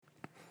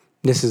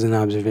This is an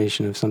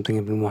observation of something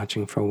I've been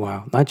watching for a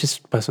while, not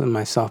just by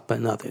myself, but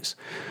in others.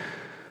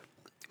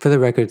 For the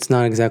record, it's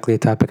not exactly a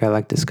topic I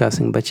like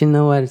discussing, but you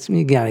know what?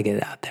 You gotta get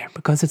it out there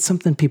because it's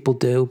something people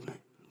do,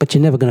 but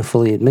you're never gonna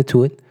fully admit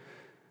to it.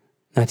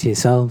 Not to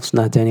yourselves,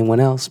 not to anyone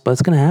else, but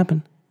it's gonna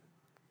happen.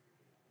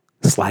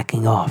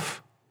 Slacking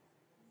off.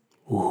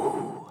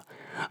 Ooh.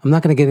 I'm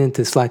not gonna get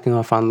into slacking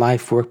off on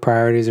life, work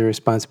priorities, or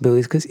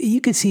responsibilities because you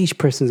can see each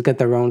person's got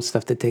their own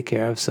stuff to take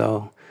care of,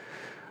 so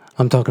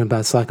I'm talking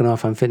about slacking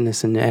off on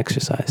fitness and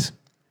exercise.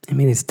 I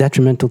mean, it's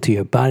detrimental to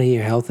your body,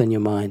 your health, and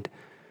your mind.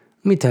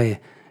 Let me tell you,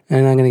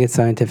 and I'm going to get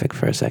scientific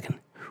for a second.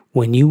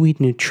 When you eat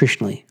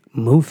nutritionally,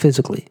 move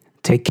physically,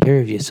 take care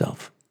of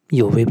yourself,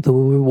 you'll reap the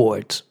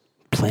rewards.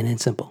 Plain and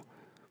simple.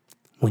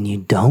 When you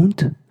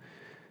don't,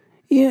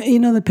 you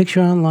know the picture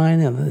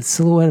online of a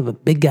silhouette of a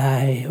big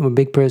guy or a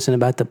big person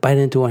about to bite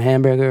into a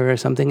hamburger or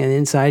something, and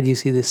inside you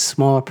see this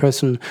smaller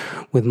person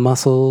with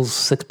muscles,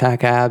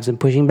 six-pack abs, and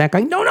pushing back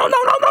like, no, don't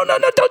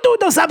do it,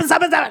 don't stop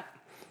it.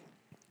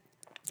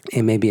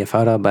 It may be a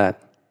photo, but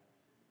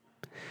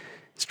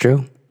it's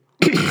true.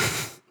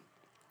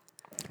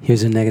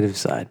 Here's a negative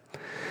side.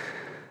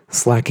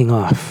 Slacking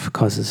off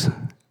causes,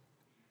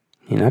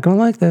 you're not going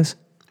to like this,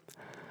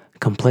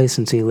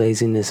 complacency,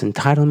 laziness,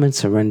 entitlement,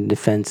 surrender,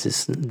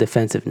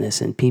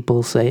 defensiveness. And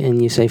people say,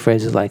 and you say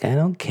phrases like, I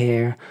don't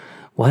care,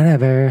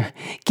 whatever,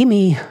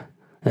 gimme,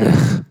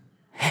 ugh,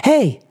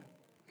 hey,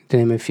 to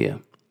name a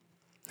few.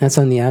 That's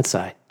on the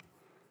outside.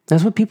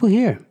 That's what people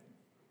hear.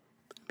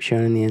 I'm sure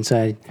on the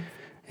inside,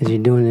 as you're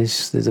doing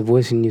this, there's a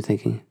voice in you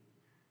thinking,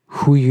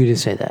 who are you to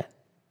say that?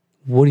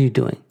 What are you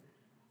doing?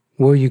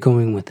 Where are you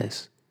going with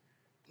this?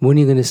 When are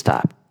you going to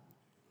stop?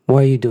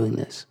 Why are you doing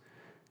this?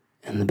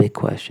 And the big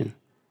question,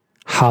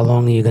 how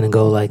long are you going to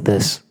go like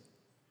this?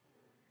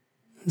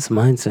 It's a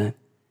mindset.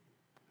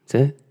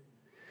 That's it.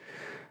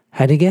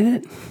 How do you get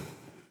it?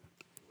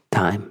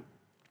 Time.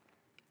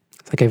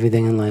 It's like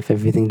everything in life,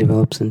 everything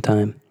develops in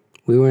time.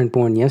 We weren't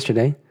born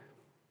yesterday.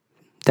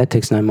 That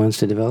takes 9 months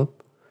to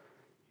develop.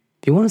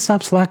 If you want to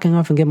stop slacking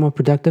off and get more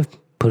productive,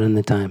 put in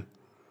the time.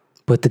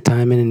 Put the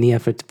time in and the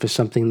effort for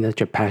something that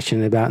you're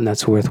passionate about and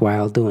that's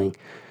worthwhile doing.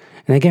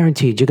 And I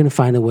guarantee you're going to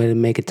find a way to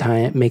make it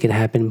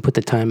happen and put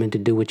the time in to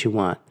do what you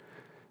want.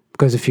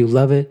 Because if you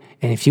love it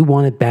and if you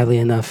want it badly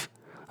enough,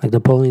 like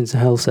Napoleon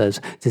Hill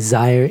says,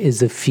 desire is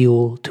the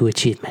fuel to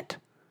achievement.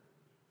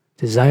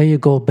 Desire your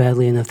goal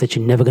badly enough that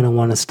you're never going to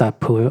want to stop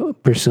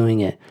pursuing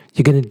it.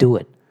 You're going to do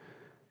it.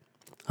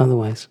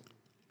 Otherwise,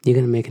 you're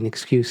going to make an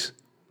excuse.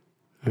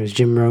 Or as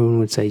Jim Rohn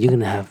would say, you're going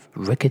to have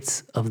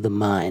rickets of the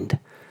mind.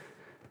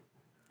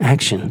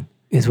 Action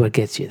is what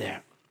gets you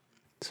there.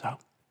 So